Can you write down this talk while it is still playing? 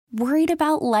Worried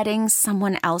about letting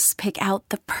someone else pick out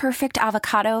the perfect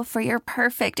avocado for your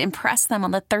perfect impress them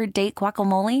on the third date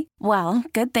guacamole? Well,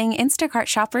 good thing Instacart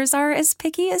shoppers are as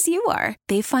picky as you are.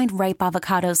 They find ripe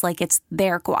avocados like it's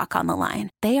their guac on the line.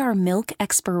 They are milk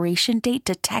expiration date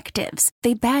detectives.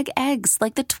 They bag eggs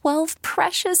like the 12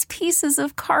 precious pieces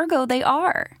of cargo they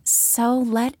are. So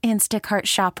let Instacart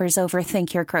shoppers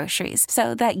overthink your groceries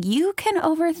so that you can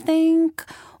overthink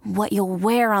what you'll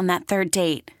wear on that third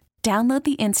date. Download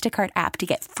the Instacart app to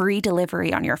get free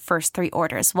delivery on your first 3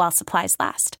 orders while supplies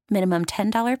last. Minimum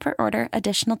 $10 per order.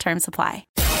 Additional terms apply.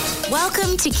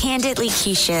 Welcome to Candidly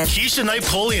Keshia. Keshia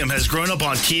Nicole has grown up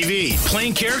on TV,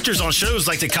 playing characters on shows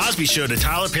like The Cosby Show to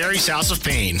Tyler Perry's House of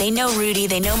Pain. They know Rudy.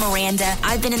 They know Miranda.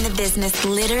 I've been in the business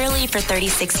literally for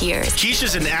 36 years.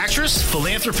 Keshia's an actress,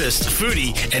 philanthropist,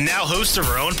 foodie, and now host of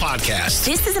her own podcast.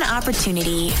 This is an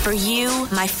opportunity for you,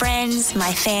 my friends,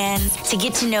 my fans, to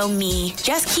get to know me,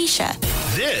 just Keshia.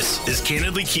 This is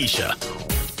Candidly Keshia.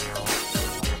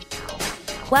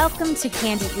 Welcome to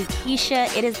Candidly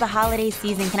Keshia. It is the holiday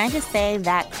season. Can I just say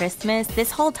that Christmas,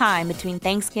 this whole time between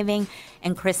Thanksgiving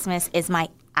and Christmas, is my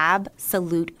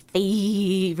absolute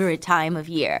favorite time of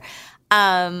year.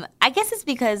 I guess it's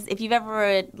because if you've ever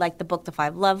read like the book, The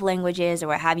 5 Love Languages or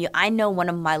what have you, I know one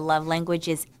of my love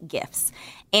languages, gifts.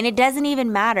 And it doesn't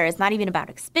even matter. It's not even about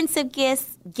expensive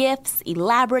gifts,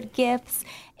 elaborate gifts.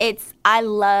 I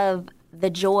love the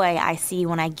joy I see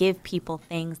when I give people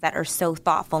things that are so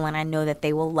thoughtful and I know that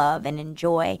they will love and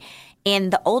enjoy.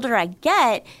 And the older I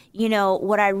get,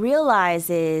 what I realize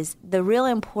is the real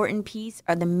important piece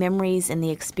are the memories and the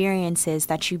experiences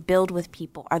that you build with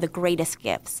people are the greatest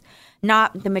gifts,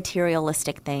 not the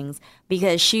materialistic things.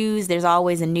 Because shoes, there's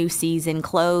always a new season.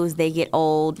 Clothes, they get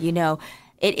old.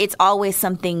 It's always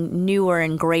something newer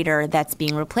and greater that's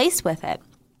being replaced with it.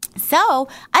 So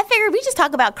I figured we just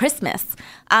talk about Christmas.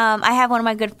 I have one of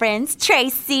my good friends,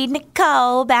 Tracy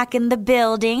Nicole, back in the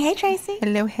building. Hey, Tracy.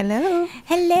 Hello, hello.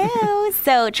 Hello.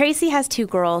 So Tracy has 2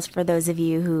 girls, for those of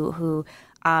you who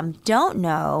don't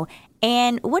know.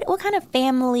 And what kind of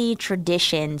family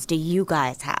traditions do you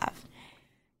guys have?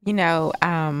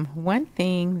 One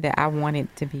thing that I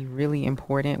wanted to be really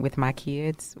important with my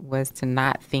kids was to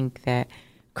not think that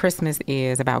Christmas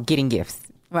is about getting gifts.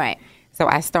 Right. So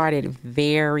I started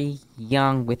very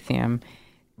young with them.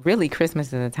 Really, Christmas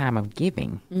is a time of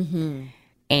giving. Mm-hmm.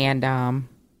 And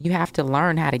you have to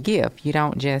learn how to give. You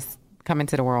don't just come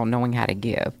into the world knowing how to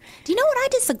give. Do you know what? I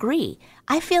disagree.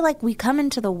 I feel like we come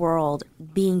into the world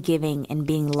being giving and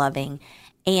being loving,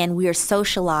 and we are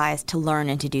socialized to learn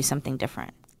and to do something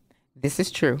different. This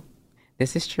is true.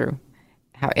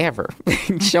 However,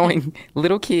 showing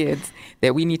little kids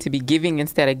that we need to be giving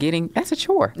instead of getting, that's a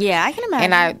chore. Yeah, I can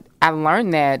imagine. And I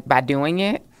learned that by doing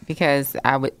it because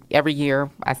every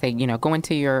year I say, go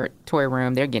into your toy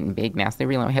room. They're getting big now, so they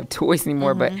really don't have toys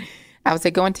anymore. Mm-hmm. But I would say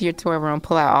go into your toy room,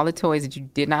 pull out all the toys that you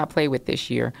did not play with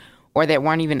this year or that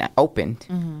weren't even opened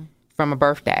from a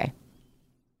birthday.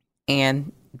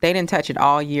 And they didn't touch it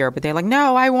all year, but they're like,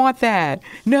 no, I want that.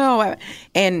 No.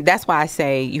 And that's why I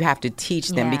say you have to teach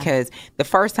them because the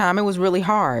first time it was really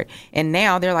hard. And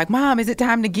now they're like, Mom, is it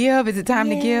time to give? Is it time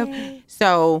to give?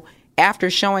 So after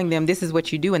showing them this is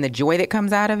what you do and the joy that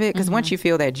comes out of it, because once you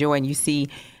feel that joy and you see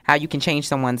how you can change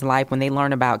someone's life when they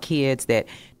learn about kids that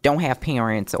don't have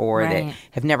parents or that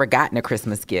have never gotten a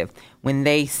Christmas gift, when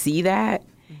they see that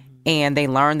and they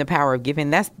learn the power of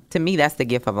giving, to me, that's the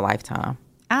gift of a lifetime.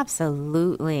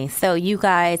 Absolutely. So you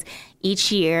guys,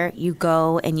 each year you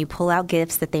go and you pull out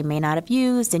gifts that they may not have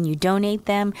used and you donate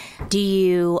them. Do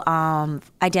you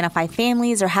identify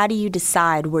families or how do you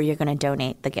decide where you're going to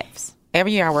donate the gifts?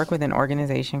 Every year I work with an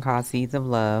organization called Seeds of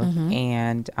Love,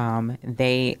 and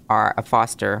they are a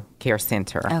foster care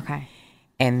center. Okay.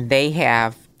 And they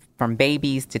have from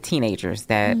babies to teenagers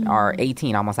that are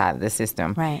 18, almost out of the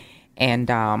system. Right. And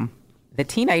the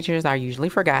teenagers are usually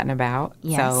forgotten about.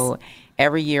 Yes. So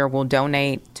every year we'll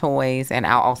donate toys, and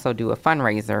I'll also do a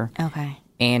fundraiser. Okay.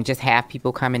 And just have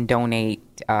people come and donate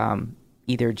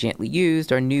either gently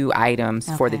used or new items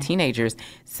for the teenagers,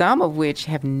 some of which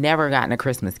have never gotten a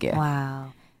Christmas gift.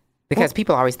 Wow. Because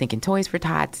people are always thinking toys for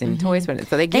tots and toys for...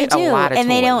 So they get a lot of toys.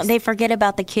 And they forget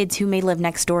about the kids who may live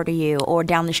next door to you or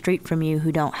down the street from you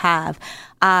who don't have.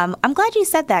 I'm glad you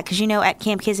said that because, at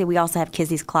Camp Kizzy, we also have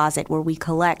Kizzy's Closet where we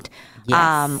collect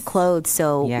clothes.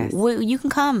 So you can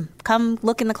come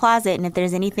look in the closet, and if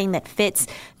there's anything that fits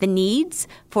the needs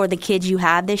for the kids you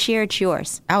have this year, it's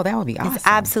yours. Oh, that would be awesome. It's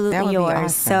absolutely yours.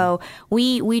 Awesome. So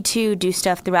we too do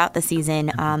stuff throughout the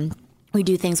season. we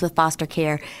do things with foster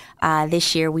care.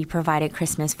 This year, we provided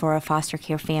Christmas for a foster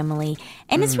care family.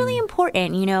 And it's really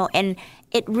important, and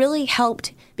it really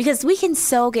helped because we can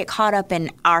so get caught up in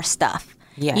our stuff.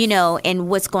 Yes. And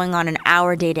what's going on in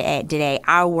our day-to-day,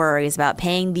 our worries about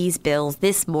paying these bills,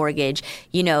 this mortgage,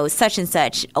 such and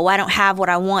such. Oh, I don't have what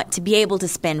I want to be able to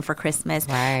spend for Christmas.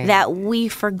 Right. That we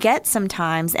forget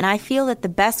sometimes. And I feel that the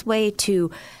best way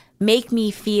to make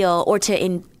me feel, or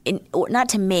to or not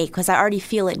to make, because I already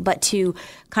feel it, but to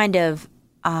kind of,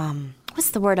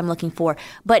 what's the word I'm looking for?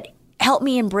 But help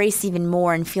me embrace even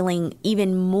more and feeling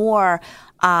even more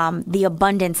the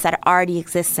abundance that already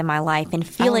exists in my life and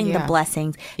feeling the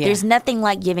blessings. Yeah. There's nothing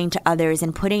like giving to others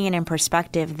and putting it in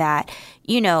perspective that,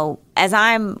 as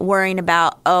I'm worrying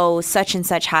about, such and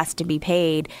such has to be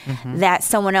paid, that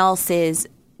someone else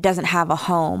doesn't have a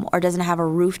home or doesn't have a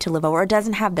roof to live over or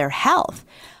doesn't have their health.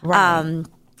 Right.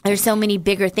 There's so many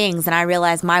bigger things, and I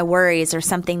realize my worries are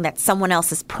something that someone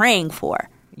else is praying for.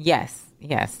 Yes.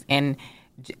 And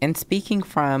speaking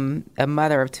from a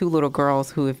mother of 2 little girls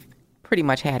who have pretty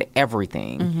much had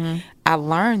everything, I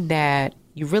learned that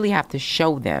you really have to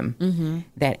show them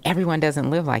that everyone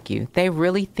doesn't live like you. They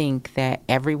really think that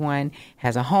everyone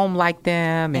has a home like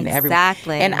them. And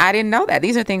exactly. And I didn't know that.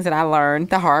 These are things that I learned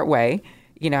the hard way.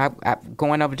 I'm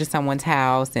going over to someone's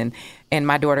house, and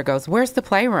my daughter goes, "Where's the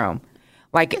playroom?"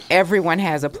 Like, everyone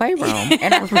has a playroom.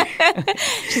 And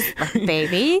she's like,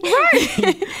 "Baby."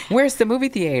 Right. Where's the movie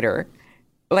theater?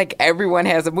 Like, everyone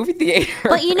has a movie theater.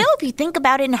 But if you think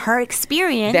about it in her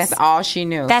experience, that's all she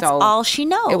knew. That's all she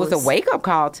knows. It was a wake-up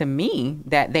call to me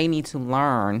that they need to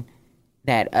learn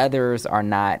that others are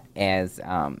not as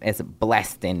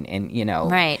blessed and.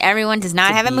 Right. Everyone does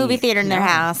not have a movie theater in their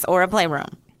house or a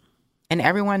playroom. And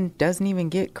everyone doesn't even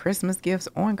get Christmas gifts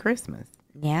on Christmas.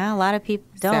 Yeah, a lot of people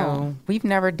don't. So we've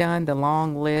never done the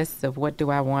long list of what do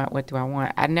I want.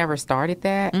 I never started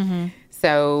that.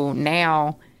 So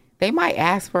now they might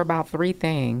ask for about 3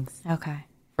 things. Okay.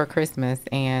 For Christmas,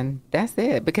 and that's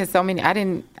it. Because so many, I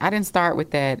didn't start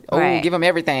with that. Right. Give them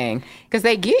everything, because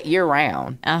they get year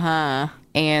round.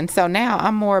 And so now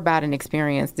I'm more about an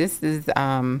experience. This is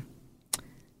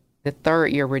the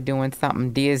 3rd year we're doing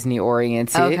something Disney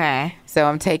oriented. Okay. So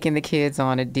I'm taking the kids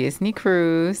on a Disney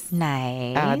cruise.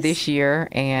 Nice. This year,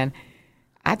 and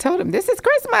I told them this is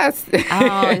Christmas.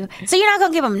 So you're not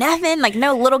gonna give them nothing, like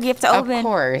no little gift to open? Of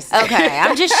course. Okay,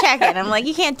 I'm just checking. I'm like,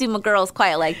 you can't do my girls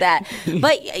quite like that.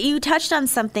 But you touched on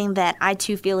something that I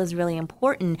too feel is really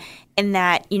important, in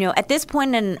that at this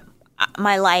point in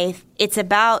my life, it's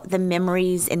about the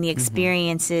memories and the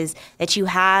experiences that you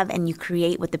have and you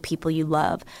create with the people you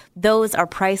love. Those are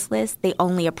priceless. They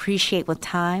only appreciate with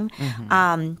time.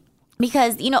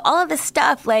 Because, all of this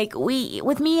stuff, like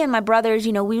with me and my brothers,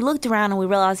 we looked around and we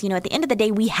realized, at the end of the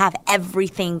day, we have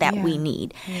everything that we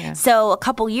need. Yeah. So a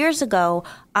couple years ago,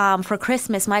 for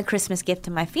Christmas, my Christmas gift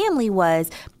to my family was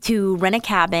to rent a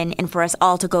cabin and for us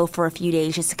all to go for a few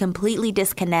days just to completely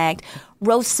disconnect,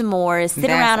 roast s'mores, sit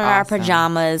around in our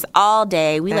pajamas all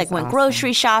day. We went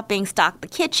grocery shopping, stocked the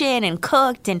kitchen and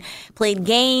cooked and played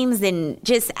games and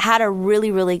just had a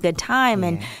really, really good time. Yeah.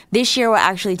 And this year we're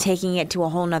actually taking it to a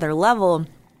whole nother level.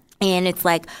 And it's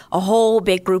like a whole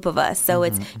big group of us. So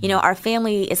it's, our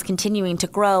family is continuing to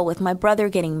grow with my brother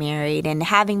getting married and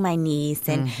having my niece.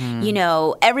 And,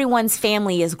 everyone's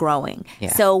family is growing. Yeah.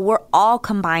 So we're all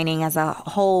combining as a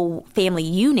whole family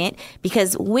unit,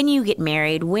 because when you get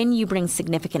married, when you bring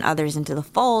significant others into the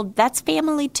fold, that's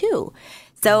family too.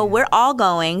 So we're all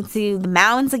going to the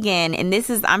mountains again. And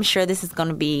I'm sure this is going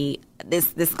to be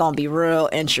This is going to be real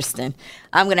interesting.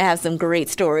 I'm going to have some great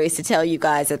stories to tell you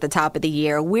guys at the top of the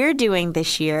year. We're doing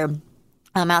this year,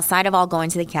 outside of all going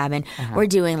to the cabin, we're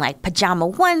doing like pajama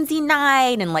onesie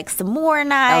night and like s'more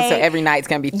night. Oh, so every night's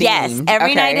going to be themed. Yes,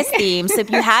 every night is themed. So if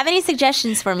you have any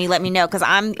suggestions for me, let me know, because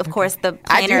I'm, of course, the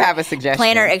planner. I do have a suggestion.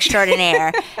 Planner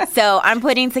extraordinaire. So I'm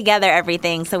putting together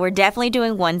everything. So we're definitely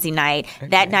doing onesie night. Okay.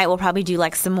 That night we'll probably do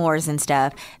like s'mores and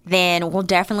stuff. Then we're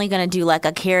definitely going to do like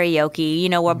a karaoke.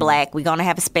 We're Black. We're going to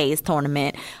have a space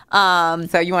tournament.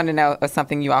 So you want to know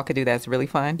something you all could do that's really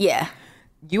fun? Yeah.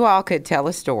 You all could tell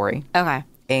a story. Okay.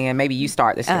 And maybe you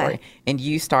start the story. And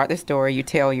you start the story, you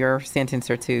tell your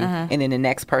sentence or two, and then the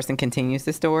next person continues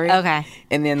the story. Okay.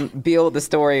 And then build the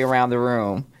story around the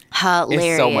room.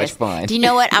 Hilarious. It's so much fun. Do you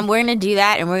know what? We're going to do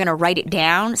that, and we're going to write it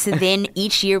down, so then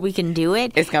each year we can do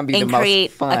it. It's going to be the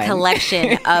most fun. And create a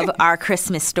collection of our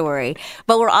Christmas story.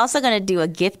 But we're also going to do a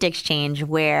gift exchange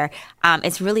where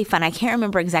it's really fun. I can't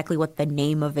remember exactly what the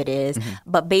name of it is,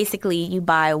 but basically you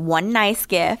buy one nice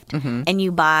gift, and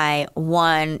you buy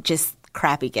one just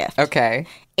crappy gift. Okay.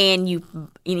 And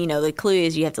the clue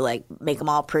is you have to like make them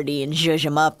all pretty and zhuzh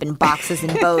them up in boxes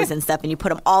and bows and stuff. And you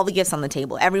put all the gifts on the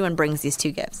table. Everyone brings these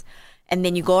 2 gifts. And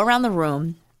then you go around the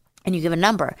room and you give a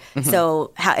number. Mm-hmm.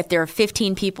 So if there are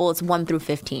 15 people, it's 1 through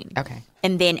 15. Okay.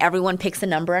 And then everyone picks a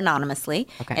number anonymously.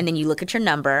 Okay. And then you look at your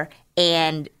number.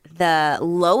 And the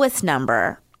lowest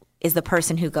number is the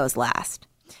person who goes last.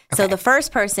 So the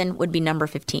first person would be number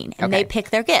 15. And they pick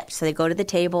their gift. So they go to the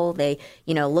table. They,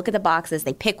 look at the boxes.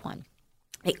 They pick one.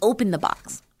 They open the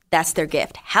box. That's their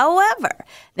gift. However,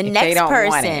 the next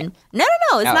person... No.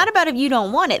 It's not about if you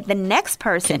don't want it. The next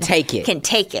person... Can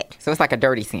take it. So it's like a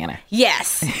dirty Santa.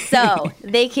 Yes. So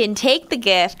they can take the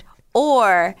gift,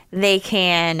 or they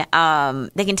can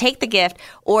take the gift,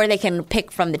 or they can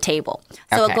pick from the table.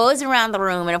 So it goes around the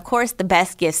room, and of course the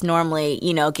best gifts normally,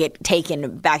 get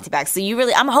taken back to back. So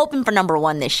I'm hoping for number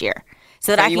 1 this year.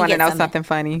 So that I can get you want to know something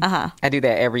funny? Uh-huh. I do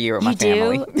that every year with my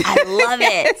family. You do? I love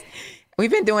it. We've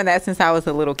been doing that since I was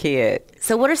a little kid.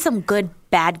 So what are some good,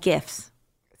 bad gifts?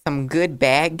 Some good,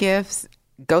 bad gifts?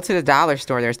 Go to the dollar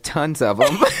store. There's tons of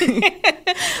them.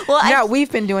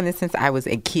 We've been doing this since I was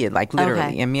a kid, like literally.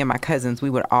 Okay. And me and my cousins, we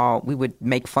would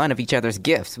make fun of each other's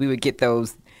gifts. We would get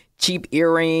those cheap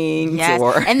earrings. Yes.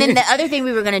 And then the other thing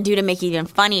we were going to do to make it even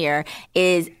funnier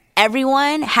is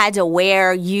everyone had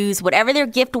to use whatever their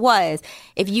gift was.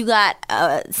 If you got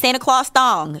a Santa Claus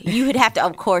thong, you would have to,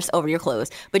 of course, over your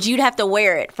clothes, but you'd have to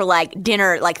wear it for like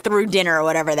dinner, like through dinner or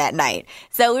whatever that night.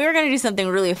 So we were going to do something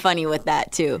really funny with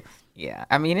that too. Yeah,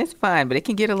 I mean, it's fun, but it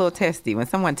can get a little testy when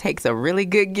someone takes a really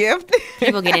good gift.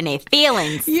 People get in their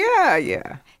feelings.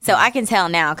 Yeah. So I can tell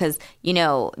now because,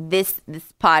 this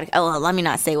podcast, let me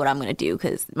not say what I'm going to do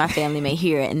because my family may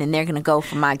hear it and then they're going to go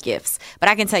for my gifts. But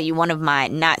I can tell you one of my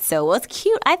it's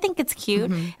cute. I think it's cute.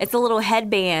 Mm-hmm. It's a little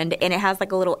headband and it has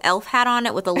like a little elf hat on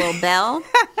it with a little bell.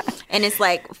 And it's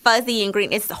like fuzzy and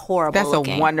green. It's horrible looking.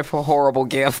 That's a wonderful, horrible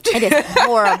gift. It is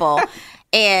horrible.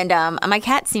 And my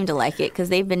cats seem to like it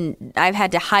because I've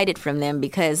had to hide it from them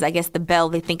because I guess the bell,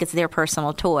 they think it's their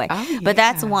personal toy. Oh, yeah. But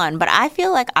that's one. But I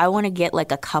feel like I want to get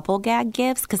like a couple gag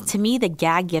gifts because to me, the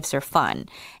gag gifts are fun.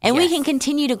 And we can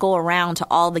continue to go around to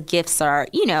all the gifts are,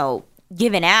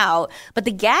 given out. But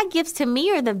the gag gifts to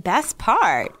me are the best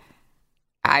part.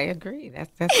 I agree. That's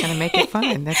going to make it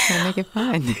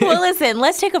fun. Well, listen,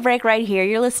 let's take a break right here.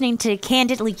 You're listening to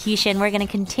Candidly Keshia, and we're going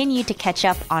to continue to catch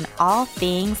up on all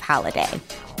things holiday.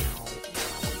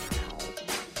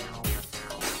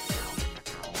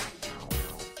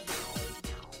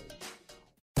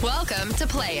 Welcome to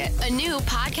Play It, a new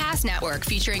podcast network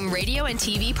featuring radio and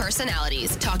TV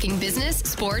personalities talking business,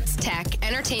 sports, tech,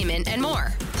 entertainment, and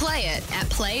more. Play it at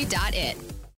play.it.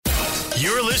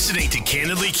 You're listening to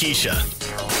Candidly Keshia.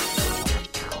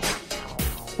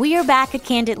 We are back at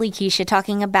Candidly Keshia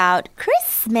talking about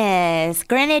Christmas.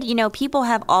 Granted, people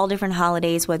have all different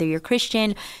holidays, whether you're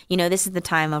Christian. This is the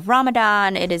time of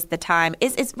Ramadan. It is the time.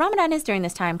 Ramadan is during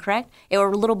this time, correct?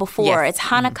 Or a little before. Yes. It's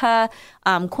Hanukkah,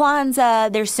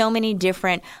 Kwanzaa. There's so many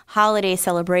different holiday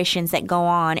celebrations that go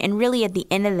on. And really, at the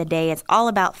end of the day, it's all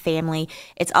about family.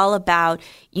 It's all about,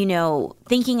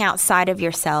 thinking outside of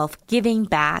yourself, giving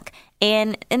back,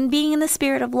 and being in the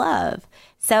spirit of love.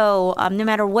 So no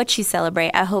matter what you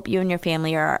celebrate, I hope you and your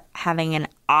family are having an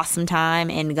awesome time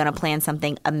and going to plan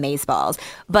something amazeballs.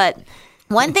 But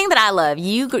one thing that I love,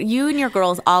 you and your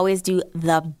girls always do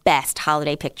the best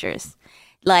holiday pictures.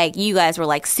 Like you guys were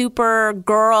like super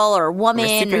girl or woman.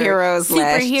 Superheroes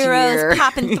last year.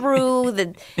 Popping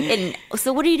through.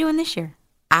 So what are you doing this year?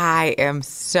 I am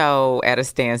so at a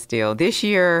standstill. This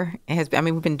year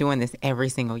we've been doing this every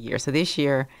single year. So this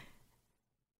year,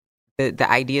 the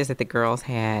ideas that the girls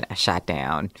had, I shot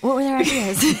down. What were their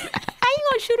ideas? How you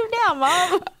gonna shoot them down,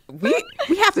 Mom?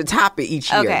 We have to top it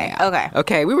each year now.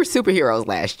 Okay. We were superheroes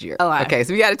last year. Okay,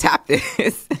 so we got to top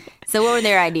this. So what were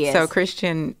their ideas? So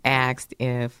Christian asked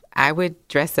if I would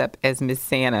dress up as Miss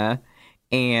Santa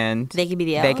and they could be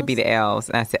the elves? They could be the elves.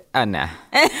 And I said, no.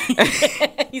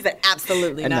 He said,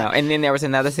 absolutely not. No. And then there was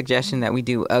another suggestion that we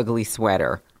do ugly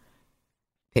sweater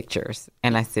pictures.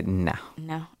 And I said, no.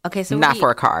 Okay, so not for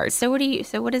a card. So what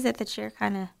is it that you're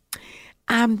kind of...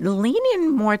 I'm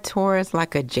leaning more towards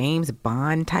like a James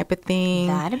Bond type of thing.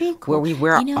 That'd be cool. Where we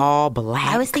wear all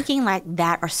black. I was thinking like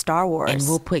that or Star Wars. And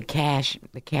we'll put Cash,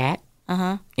 the cat,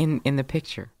 in the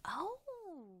picture. Oh.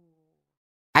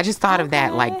 I just thought of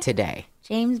that like today.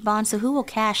 James Bond. So who will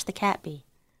Cash the cat be?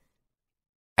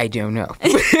 I don't know.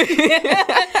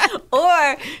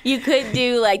 Or you could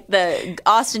do like the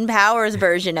Austin Powers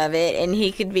version of it, and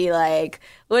he could be like,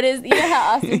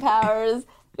 how Austin Powers,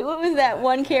 what was that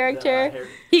one character?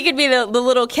 He could be the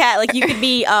little cat. Like you could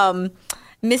be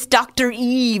Miss Dr.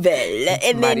 Evil.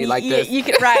 And then like this. you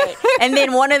could, right. And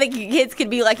then one of the kids could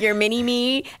be like your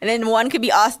mini-me, and then one could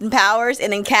be Austin Powers,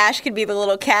 and then Cash could be the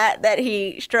little cat that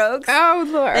he strokes. Oh,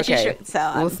 Lord. Okay.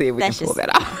 So we'll see if we can pull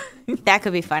that off. That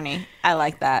could be funny. I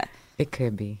like that. It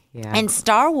could be, yeah. And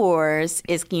Star Wars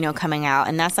is, coming out,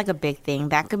 and that's like a big thing.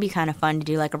 That could be kind of fun to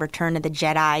do, like a Return of the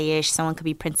Jedi-ish. Someone could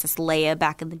be Princess Leia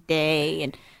back in the day.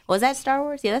 And was that Star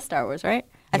Wars? Yeah, that's Star Wars, right?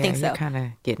 I think so. You're kind of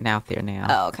getting out there now.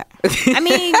 Oh, okay. I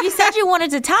mean, you said you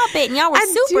wanted to top it, and y'all were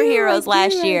superheroes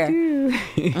last year.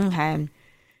 Okay.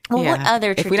 Well, what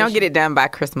other tradition? If we don't get it done by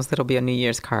Christmas, it'll be a New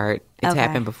Year's card. It's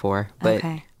happened before, but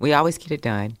we always get it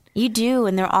done. You do,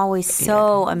 and they're always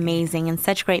so amazing and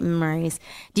such great memories.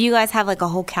 Do you guys have like a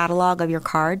whole catalog of your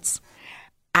cards?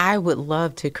 I would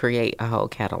love to create a whole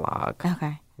catalog.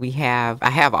 Okay. I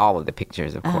have all of the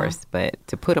pictures, of course, but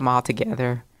to put them all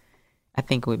together, I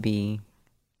think would be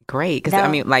great.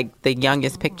 Because, like the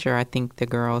youngest picture, I think the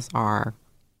girls are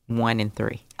 1 and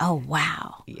 3. Oh,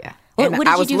 wow. Yeah. What did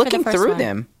I you was do looking for the first through one?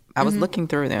 them. I was looking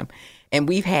through them. And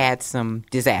we've had some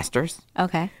disasters.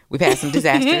 Okay. We've had some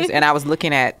disasters. And I was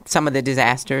looking at some of the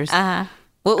disasters.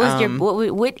 What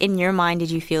was what in your mind did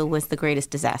you feel was the greatest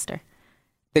disaster?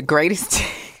 The greatest,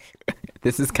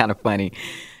 this is kind of funny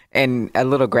and a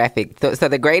little graphic. So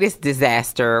the greatest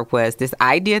disaster was this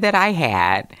idea that I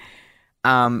had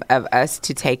of us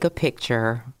to take a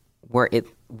picture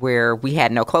where we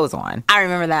had no clothes on. I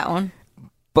remember that one.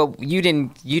 But you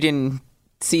didn't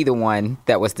see the one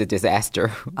that was the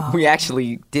disaster. Oh. We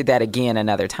actually did that again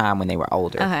another time when they were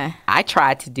older. Okay. I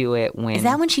tried to do it when... Is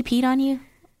that when she peed on you?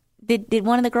 Did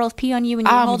one of the girls pee on you when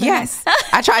you were holding her? Yes.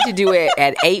 I tried to do it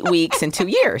at 8 weeks and 2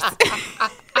 years. Oh,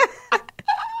 God.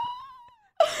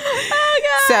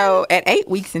 So at 8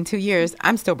 weeks and 2 years,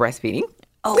 I'm still breastfeeding.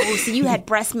 Oh, so you had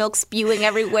breast milk spewing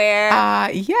everywhere?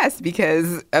 Yes,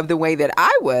 because of the way that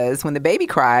I was. When the baby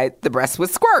cried, the breast would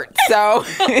squirt. So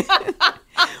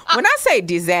when I say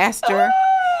disaster,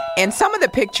 and some of the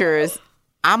pictures,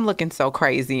 I'm looking so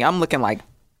crazy. I'm looking like,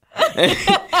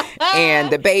 and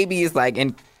the baby is like,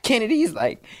 and Kennedy's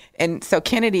like, and so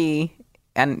Kennedy,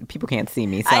 and people can't see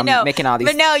me, so I'm making all these.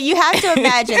 But no, you have to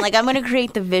imagine, like, I'm going to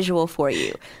create the visual for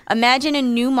you. Imagine a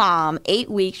new mom, 8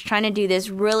 weeks, trying to do this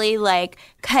really, like,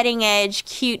 cutting-edge,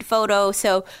 cute photo.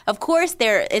 So, of course,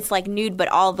 it's, like, nude, but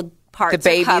all the parts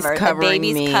are covered. The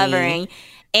baby's covering.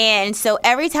 And so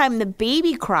every time the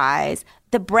baby cries,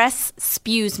 the breast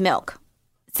spews milk.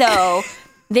 So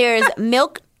there's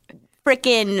milk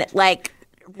freaking, like,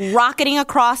 rocketing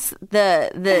across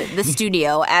the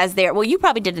studio as they're... Well, you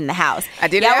probably did it in the house. I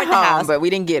did it at home, but we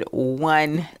didn't get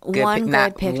one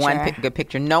good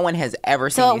picture. No one has ever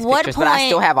seen these pictures, but I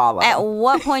still have all of them. At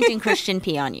what point did Christian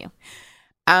pee on you?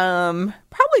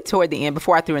 Probably toward the end,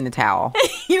 before I threw in the towel.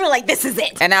 You were like, this is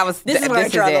it. And I was... This is where I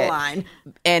draw the line.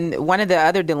 And one of the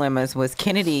other dilemmas was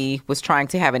Kennedy was trying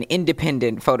to have an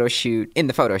independent photo shoot in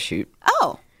the photo shoot.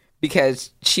 Oh.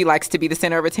 Because she likes to be the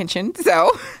center of attention.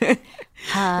 So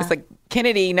it's like,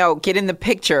 Kennedy, no, get in the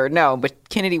picture. No, but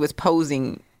Kennedy was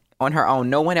posing on her own.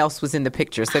 No one else was in the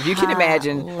picture. So if you can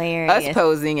imagine us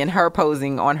posing and her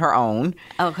posing on her own.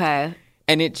 Okay.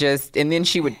 And and then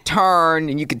she would turn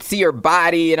and you could see her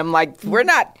body. And I'm like, we're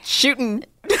not shooting.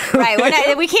 Right.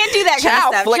 We can't do that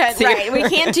kind of stuff. Right. We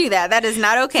can't do that. That is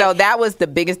not okay. So that was the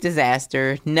biggest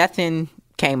disaster. Nothing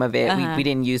came of it. We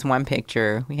didn't use one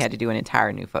picture. We had to do an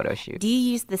entire new photo shoot. Do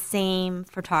you use the same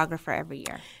photographer every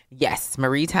year? Yes.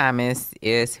 Marie Thomas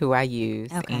is who I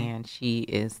use. Okay. And she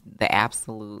is the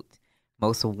absolute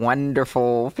most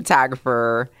wonderful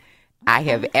photographer I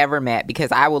have ever met,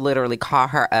 because I will literally call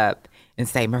her up and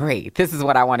say, Marie, this is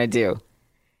what I want to do.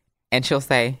 And she'll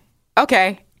say,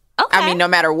 okay. I mean, no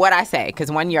matter what I say.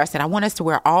 Because one year I said, I want us to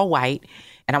wear all white.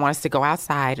 And I want us to go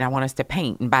outside and I want us to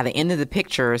paint. And by the end of the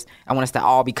pictures, I want us to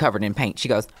all be covered in paint. She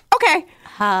goes, okay.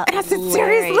 And I said,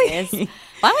 seriously?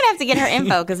 Well, I'm going to have to get her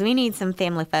info because we need some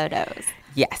family photos.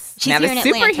 Yes. She's now, the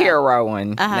superhero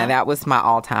one, now that was my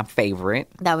all-time favorite.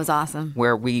 That was awesome.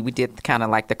 Where we did kind of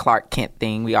like the Clark Kent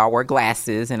thing. We all wore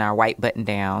glasses and our white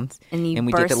button-downs. And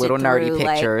we did the little nerdy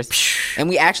pictures. And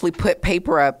we actually put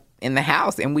paper up in the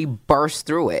house and we burst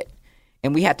through it.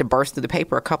 And we had to burst through the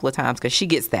paper a couple of times because she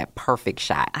gets that perfect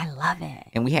shot. I love it.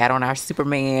 And we had on our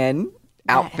Superman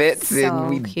outfits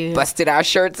and we busted our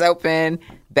shirts open.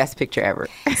 Best picture ever.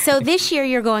 So this year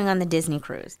you're going on the Disney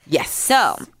cruise. Yes.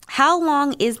 So how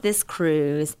long is this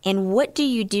cruise and what do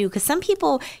you do? Because some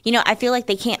people, I feel like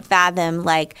they can't fathom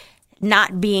like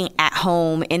not being at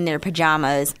home in their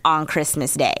pajamas on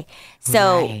Christmas Day.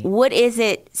 So what is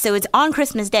it? So it's on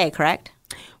Christmas Day, correct?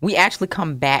 We actually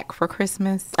come back for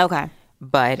Christmas. Okay.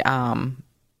 But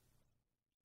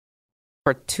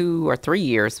for 2 or 3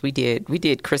 years, we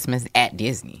did Christmas at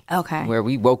Disney. Okay. Where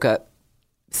we woke up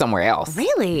somewhere else.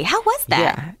 Really? How was that?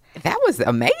 Yeah. That was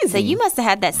amazing. So you must have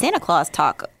had that Santa Claus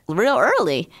talk real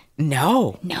early.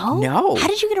 No. How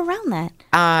did you get around that?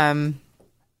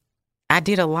 I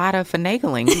did a lot of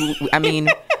finagling. I mean,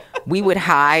 we would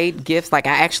hide gifts. Like,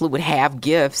 I actually would have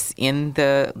gifts in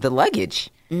the luggage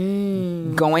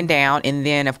going down. And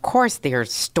then, of course,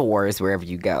 there's stores wherever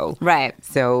you go. Right.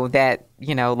 So that,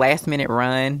 last minute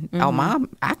run. Oh, Mom,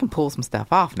 I can pull some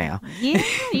stuff off now. Yeah,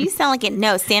 you sound like it.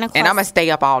 No, Santa Claus. And I'm a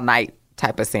stay up all night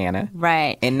type of Santa.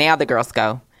 Right. And now the girls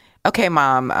go, okay,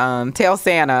 Mom, tell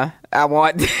Santa I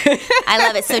want. I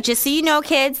love it. So just so you know,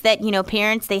 kids, that,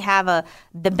 parents, they have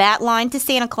the bat line to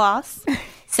Santa Claus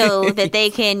so that they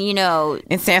can,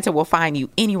 And Santa will find you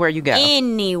anywhere you go.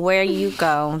 Anywhere you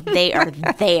go. They are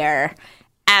there.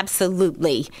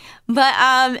 Absolutely.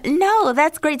 But no,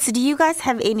 that's great. So do you guys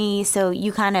have so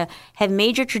you kind of have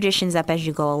major traditions up as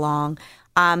you go along.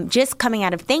 Just coming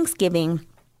out of Thanksgiving,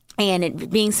 and it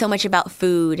being so much about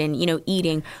food and,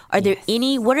 eating, are there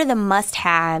what are the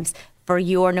must-haves for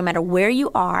no matter where you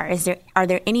are, are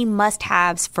there any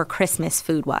must-haves for Christmas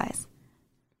food-wise?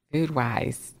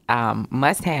 Food-wise,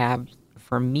 must-have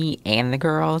for me and the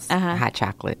girls, hot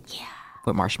chocolate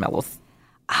with marshmallows.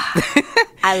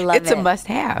 I love it. It's a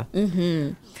must-have.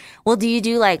 Mm-hmm. Well, do you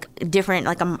do different,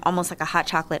 almost like a hot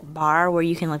chocolate bar where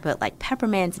you can put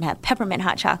peppermints and have peppermint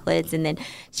hot chocolates and then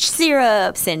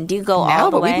syrups, and do you go all the way? No,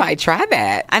 but we might try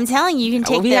that. I'm telling you, you can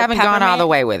take we haven't gone all the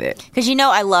way with it. Because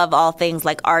I love all things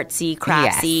like artsy,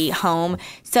 craftsy, home.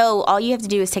 So all you have to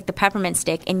do is take the peppermint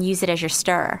stick and use it as your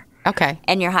stir. Okay.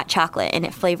 And your hot chocolate, and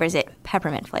it flavors it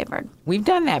peppermint flavored. We've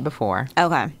done that before.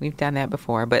 Okay. We've done that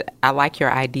before, but I like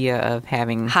your idea of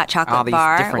having hot chocolate all these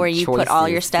bar where you put all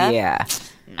your stuff. Yeah.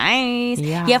 Nice.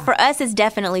 Yeah, for us, it's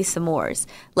definitely s'mores.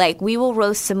 We will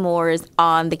roast s'mores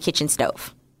on the kitchen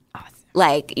stove.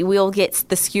 Awesome. We'll get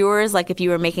the skewers, if you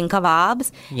were making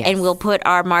kebabs, and we'll put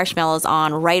our marshmallows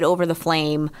on right over the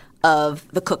flame of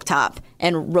the cooktop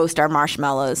and roast our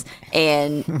marshmallows,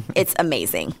 and it's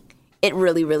amazing. It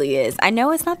really, really is. I know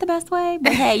it's not the best way,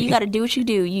 but hey, you got to do what you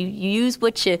do. You use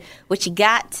what you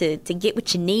got to get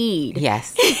what you need.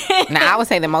 Yes. Now, I would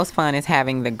say the most fun is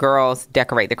having the girls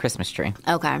decorate the Christmas tree.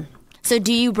 Okay. So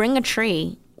do you bring a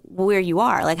tree where you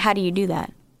are? How do you do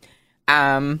that?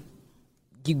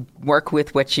 You work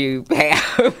with what you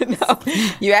have. No,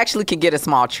 you actually can get a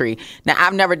small tree. Now,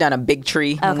 I've never done a big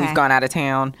tree when we've gone out of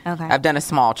town. Okay. I've done a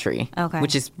small tree,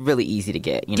 which is really easy to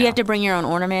get. Do you have to bring your own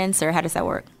ornaments, or how does that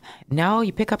work? No,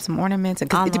 you pick up some ornaments.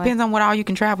 Because it depends on what all you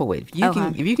can travel with.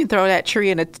 If you can throw that tree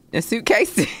in a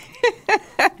suitcase,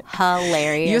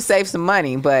 hilarious. You'll save some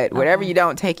money, but whatever you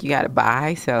don't take, you got to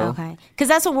buy. So because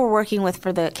that's what we're working with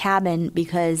for the cabin,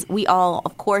 because we all,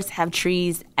 of course, have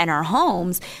trees in our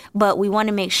homes, but we want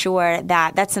to make sure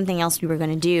that that's something else we were going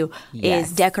to do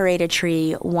is decorate a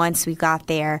tree once we got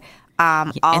there.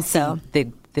 Also,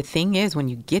 see, the thing is, when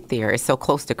you get there, it's so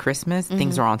close to Christmas,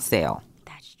 things are on sale.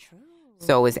 That's true.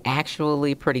 So it's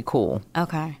actually pretty cool.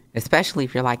 Okay. Especially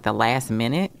if you're the last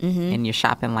minute and you're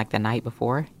shopping the night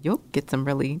before, you'll get some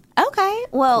really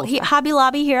Well, Hobby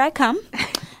Lobby, here I come.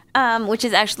 Which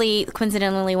is actually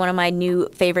coincidentally one of my new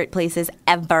favorite places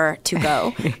ever to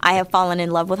go. I have fallen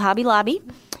in love with Hobby Lobby.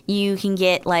 You can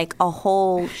get a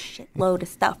whole shitload of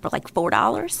stuff for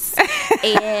 $4.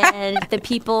 And the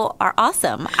people are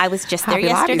awesome. I was just there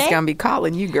yesterday. Hobby Lobby's going to be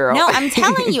calling you, girl. No, I'm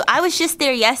telling you. I was just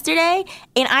there yesterday,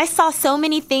 and I saw so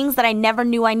many things that I never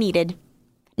knew I needed.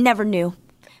 Never knew.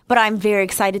 But I'm very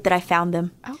excited that I found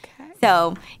them. Okay.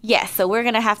 So, yes, so we're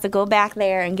going to have to go back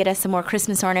there and get us some more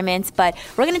Christmas ornaments. But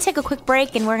we're going to take a quick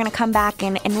break, and we're going to come back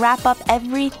and wrap up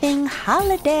everything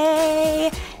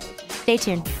holiday. Stay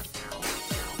tuned.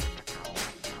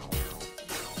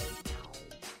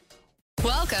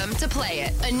 Welcome to Play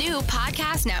It, a new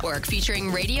podcast network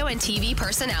featuring radio and TV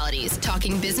personalities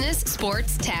talking business,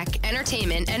 sports, tech,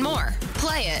 entertainment, and more.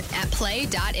 Play it at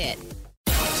play.it.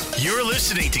 You're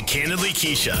listening to Candidly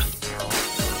Keshia.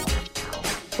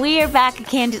 We are back at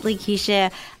Candidly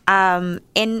Keshia,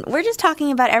 and we're just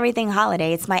talking about everything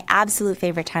holiday. It's my absolute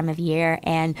favorite time of year,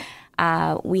 and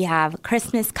we have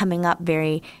Christmas coming up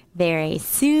very, very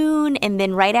soon, and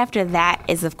then right after that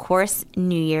is, of course,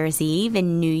 New Year's Eve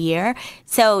and New Year.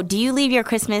 So do you leave your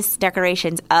Christmas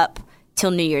decorations up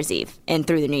till New Year's Eve and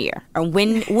through the New Year? Or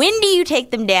when do you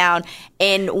take them down,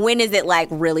 and when is it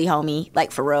really homey,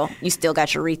 for real? You still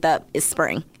got your wreath up? It's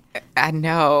spring. I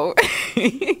know.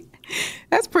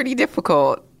 That's pretty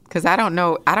difficult because I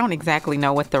don't exactly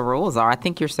know what the rules are. I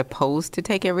think you're supposed to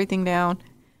take everything down,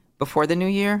 before the new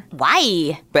year.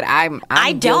 Why? But I'm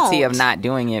guilty of not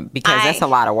doing it because that's a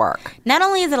lot of work. Not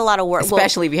only is it a lot of work,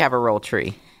 especially if you have a real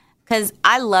tree. Because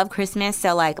I love Christmas,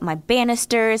 so like my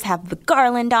banisters have the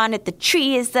garland on it, the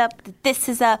tree is up, this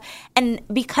is up. And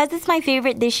because it's my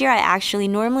favorite this year,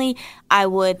 normally I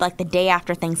would like the day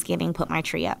after Thanksgiving put my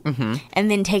tree up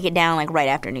and then take it down like right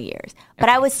after New Year's. But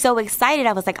I was so excited.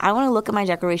 I was like, I want to look at my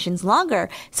decorations longer.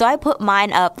 So I put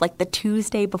mine up like the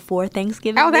Tuesday before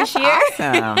Thanksgiving this year.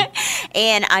 Awesome.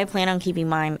 And I plan on keeping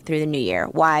mine through the New Year.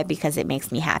 Why? Because it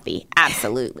makes me happy.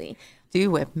 Absolutely. Do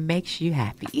what makes you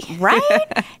happy. Right?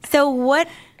 So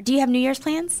do you have New Year's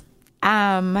plans?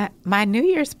 My New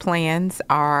Year's plans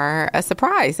are a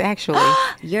surprise, actually.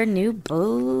 Your new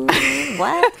boo.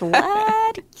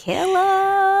 What? Kill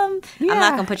him. Yeah. I'm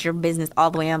not going to put your business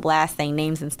all the way on blast saying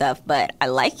names and stuff, but I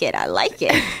like it.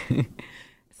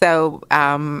 So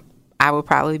I will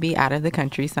probably be out of the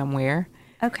country somewhere.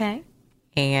 Okay.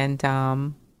 And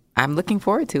I'm looking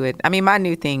forward to it. I mean, my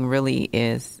new thing really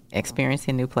is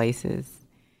experiencing new places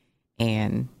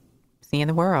and seeing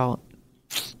the world.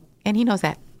 And he knows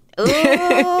that. Ooh,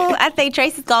 I think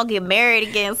Tracy's going to get married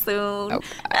again soon. Oh,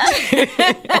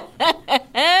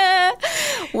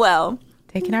 well.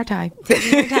 Taking our time.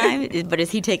 But is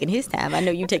he taking his time? I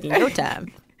know you're taking your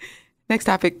time. Next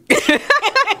topic.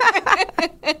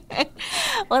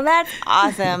 Well, that's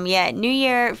awesome. Yeah, New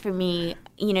Year for me,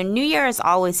 New Year is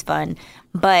always fun.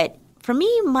 But for me,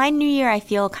 my New Year, I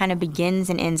feel kind of begins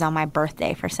and ends on my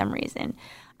birthday for some reason.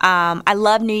 I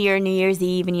love New Year's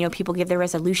Eve, and, people give their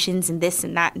resolutions and this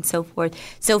and that and so forth.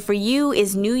 So for you,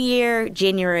 is New Year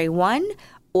January 1,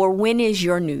 or when is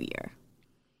your New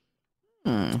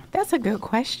Year? That's a good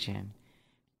question.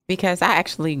 Because I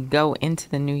actually go into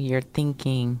the New Year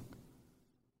thinking,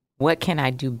 what can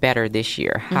I do better this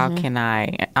year? How can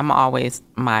I'm always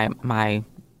my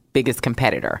biggest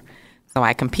competitor. So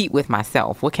I compete with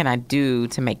myself. What can I do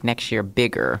to make next year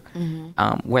bigger?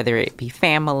 Whether it be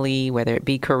family, whether it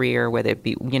be career, whether it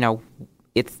be,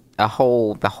 it's the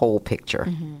whole picture.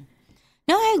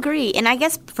 No, I agree. And I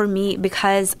guess for me,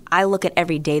 because I look at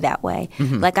every day that way,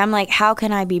 like I'm like, how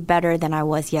can I be better than I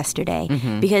was yesterday?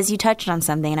 Because you touched on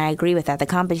something, and I agree with that. The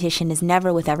competition is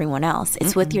never with everyone else.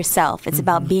 It's with yourself. It's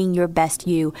about being your best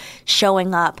you,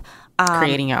 showing up.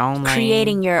 Creating your own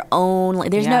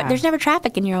lane. There's never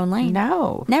traffic in your own lane.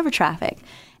 No. Never traffic.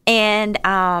 And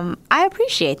I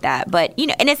appreciate that. But,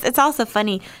 and it's also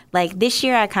funny, like this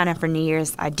year for New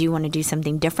Year's, I do want to do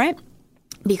something different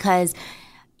because,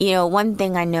 one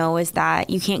thing I know is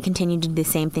that you can't continue to do the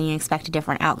same thing and expect a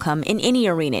different outcome in any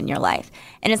arena in your life.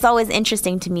 And it's always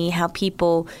interesting to me how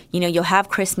people, you'll have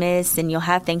Christmas and you'll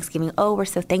have Thanksgiving. Oh, we're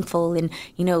so thankful. And,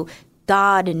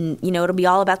 God, and it'll be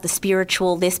all about the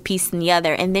spiritual, this piece and the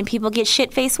other, and then people get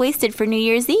shit-faced wasted for New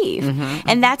Year's Eve,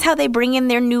 and that's how they bring in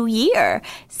their new year.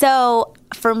 So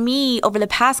for me, over the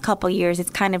past couple years, it's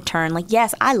kind of turned like,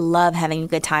 yes, I love having a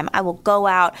good time. I will go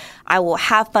out, I will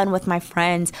have fun with my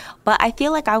friends, but I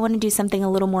feel like I want to do something a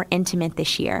little more intimate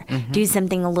this year, do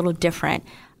something a little different,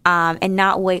 and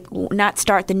not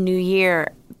start the new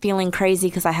year feeling crazy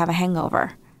because I have a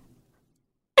hangover.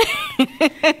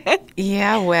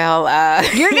 Yeah, well,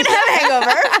 you're gonna have a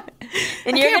hangover,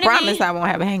 and you're gonna promise I won't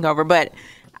have a hangover, but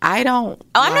I don't.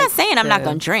 I'm not saying I'm not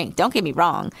gonna drink. Don't get me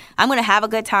wrong. I'm gonna have a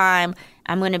good time.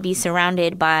 I'm gonna be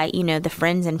surrounded by the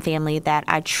friends and family that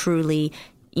I truly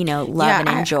love and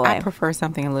enjoy. I prefer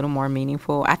something a little more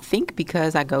meaningful. I think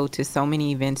because I go to so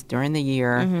many events during the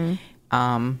year,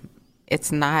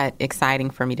 it's not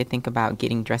exciting for me to think about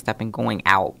getting dressed up and going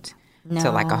out.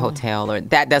 To like a hotel, or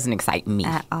that doesn't excite me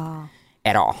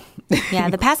at all.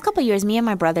 Yeah, the past couple of years, me and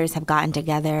my brothers have gotten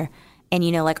together, and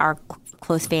like our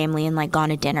close family, and like gone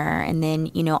to dinner, and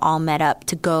then all met up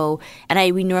to go.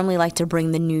 And we normally like to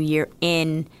bring the new year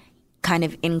in, kind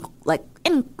of in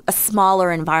a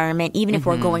smaller environment, even if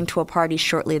we're going to a party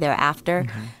shortly thereafter.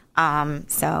 Now,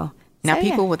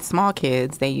 people with small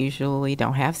kids, they usually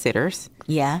don't have sitters.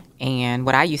 Yeah. And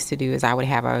what I used to do is I would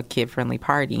have a kid-friendly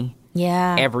party.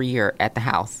 Yeah. Every year at the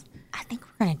house. I think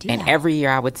we're going to do that. And every year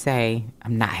I would say,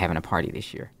 I'm not having a party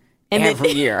this year. And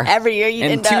every year. Every year you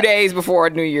end up. And 2 days before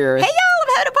New Year's. Hey, y'all, I'm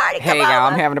having a party. Hey,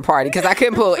 y'all, I'm having a party. Because I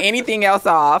couldn't pull anything else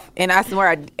off. And I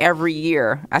swear, every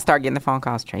year I start getting the phone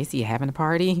calls. Tracy, you having a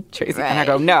party? Tracy. Right. And I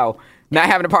go, no, not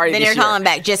having a party then this year. Then you're calling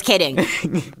back. Just kidding.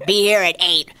 Be here at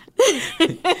 8.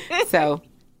 So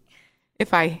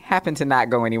if I happen to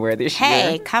not go anywhere this year,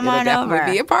 hey, come on over.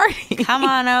 It'll be a party. Come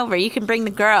on over. You can bring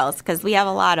the girls because we have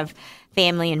a lot of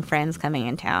family and friends coming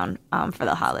in town for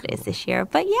the holidays this year.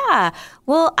 But yeah,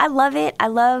 well, I love it. I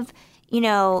love,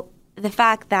 the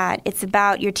fact that it's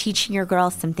about you're teaching your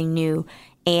girls something new.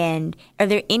 And are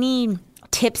there any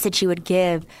tips that you would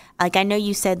give? Like, I know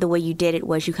you said the way you did it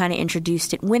was you kind of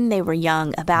introduced it when they were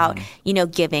young about,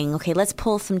 giving. Okay, let's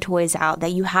pull some toys out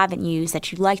that you haven't used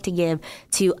that you'd like to give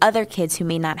to other kids who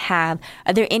may not have.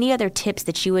 Are there any other tips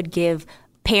that you would give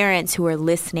parents who are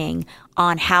listening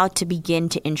on how to begin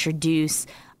to introduce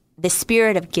the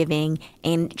spirit of giving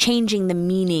and changing the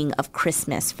meaning of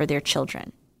Christmas for their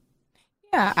children?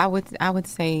 Yeah, I would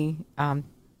say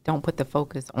don't put the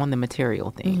focus on the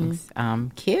material things.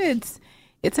 Kids,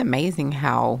 it's amazing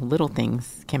how little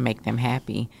things can make them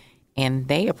happy, and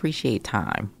they appreciate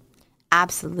time.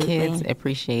 Absolutely. Kids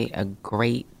appreciate a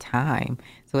great time.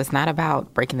 So it's not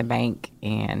about breaking the bank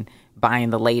and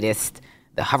buying the latest,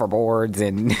 the hoverboards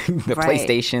and the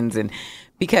PlayStations, and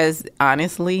because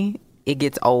honestly, it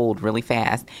gets old really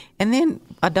fast. And then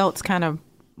adults kind of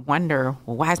wonder,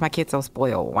 well, why is my kid so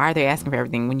spoiled? Why are they asking for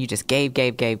everything when you just gave?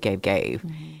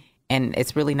 And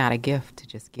it's really not a gift to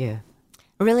just give.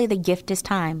 Really, the gift is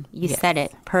time. You said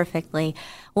it perfectly.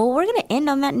 Well, we're going to end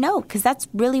on that note because that's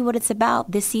really what it's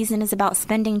about. This season is about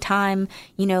spending time,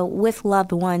 with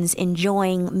loved ones,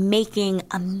 enjoying, making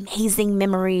amazing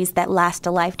memories that last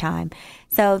a lifetime.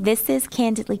 So this is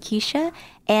Candidly Keshia,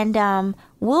 and I'm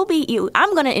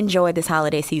going to enjoy this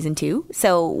holiday season too.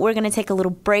 So we're going to take a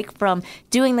little break from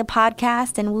doing the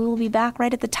podcast, and we will be back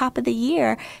right at the top of the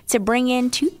year to bring in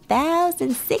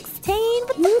 2016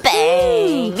 with the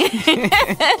bang.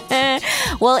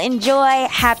 Well, enjoy.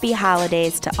 Happy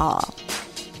holidays to all.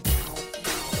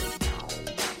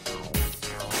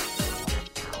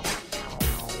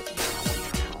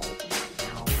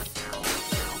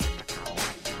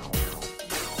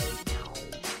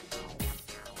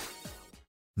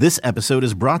 This episode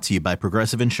is brought to you by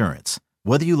Progressive Insurance.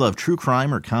 Whether you love true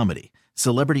crime or comedy,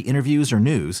 celebrity interviews or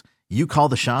news, you call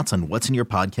the shots on what's in your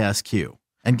podcast queue.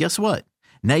 And guess what?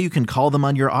 Now you can call them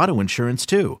on your auto insurance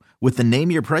too with the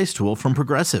Name Your Price tool from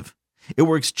Progressive. It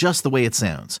works just the way it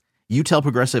sounds. You tell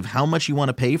Progressive how much you want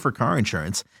to pay for car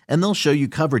insurance, and they'll show you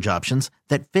coverage options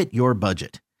that fit your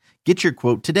budget. Get your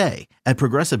quote today at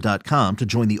Progressive.com to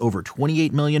join the over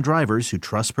 28 million drivers who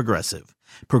trust Progressive.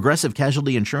 Progressive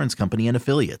Casualty Insurance Company and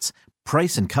Affiliates.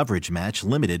 Price and coverage match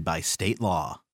limited by state law.